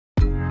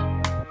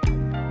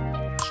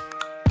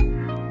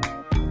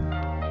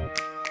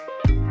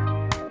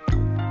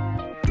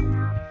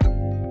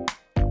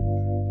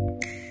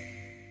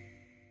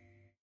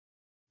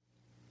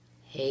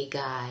Hey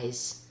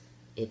guys,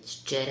 it's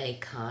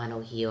Jedi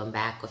Connell here. I'm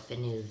back with a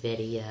new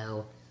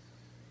video.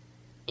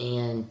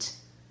 And,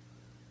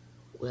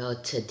 well,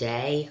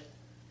 today,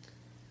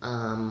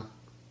 I'm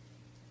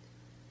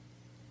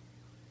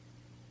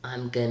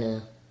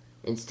gonna,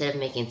 instead of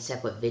making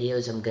separate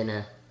videos, I'm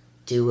gonna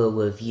do a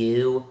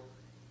review,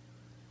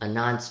 a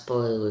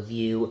non-spoiler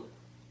review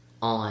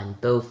on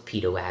both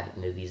Peter Rabbit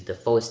movies, the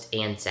first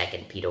and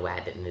second Peter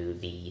Rabbit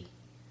movie.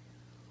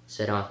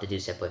 So I don't have to do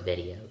separate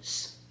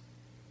videos.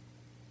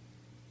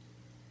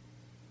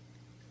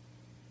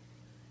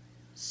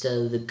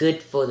 So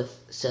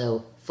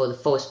for the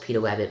first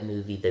Peter Rabbit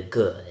movie, The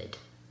Good.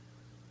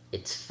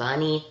 It's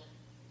funny.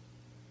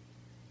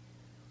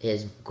 It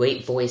has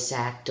great voice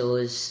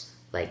actors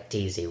like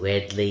Daisy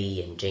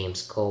Ridley and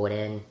James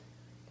Corden.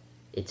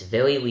 It's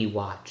very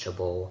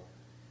rewatchable.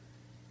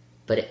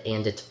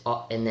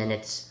 And then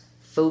it's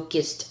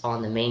focused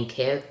on the main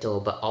character,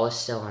 but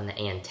also on the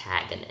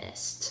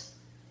antagonist.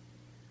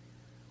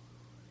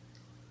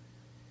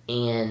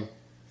 And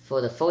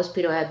for the first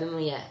Peter Rabbit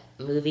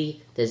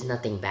movie, there's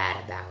nothing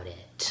bad about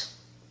it.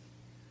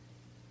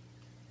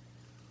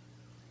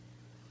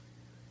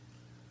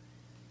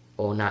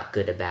 Or not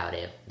good about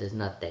it. There's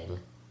nothing.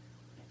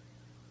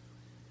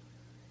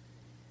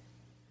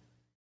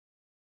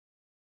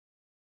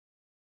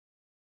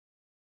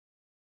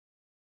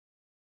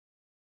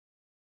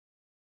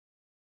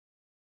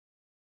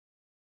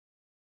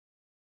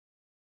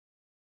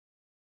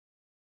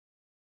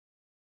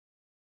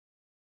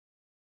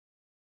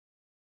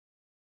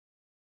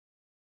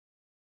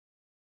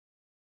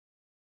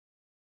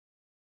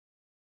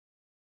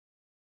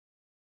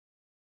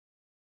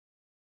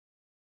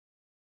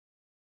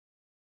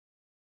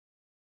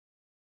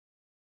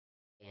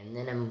 And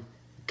then I'm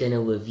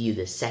gonna review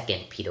the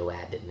second Peter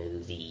Rabbit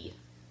movie,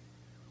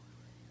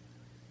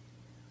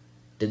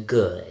 The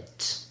Good.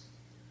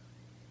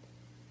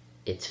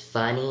 It's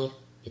funny,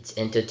 it's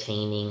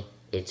entertaining,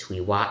 it's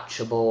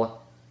rewatchable,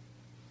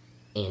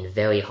 and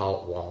very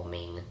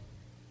heartwarming.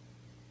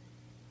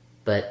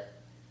 But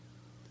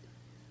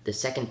the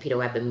second Peter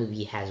Rabbit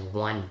movie has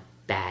one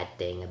bad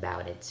thing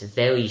about it. It's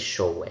very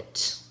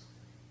short.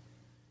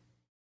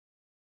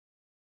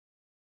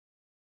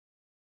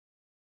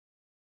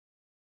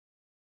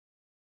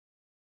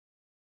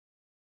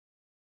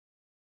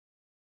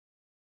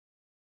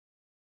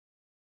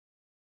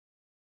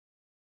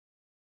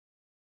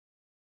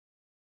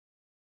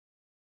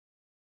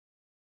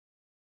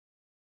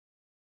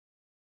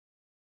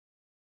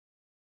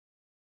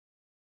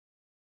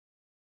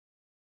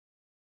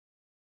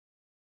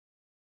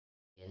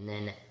 And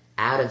then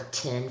out of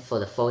 10 for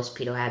the first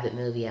Peter Rabbit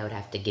movie, I would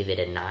have to give it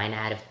a 9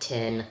 out of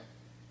 10.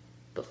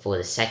 But for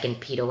the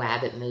second Peter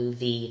Rabbit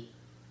movie,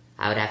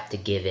 I would have to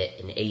give it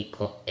an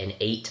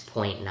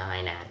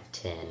 8.9 out of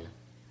 10.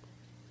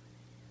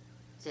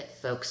 That's it,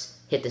 folks.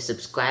 Hit the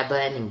subscribe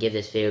button and give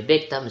this video a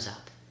big thumbs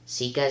up.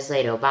 See you guys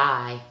later.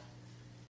 Bye.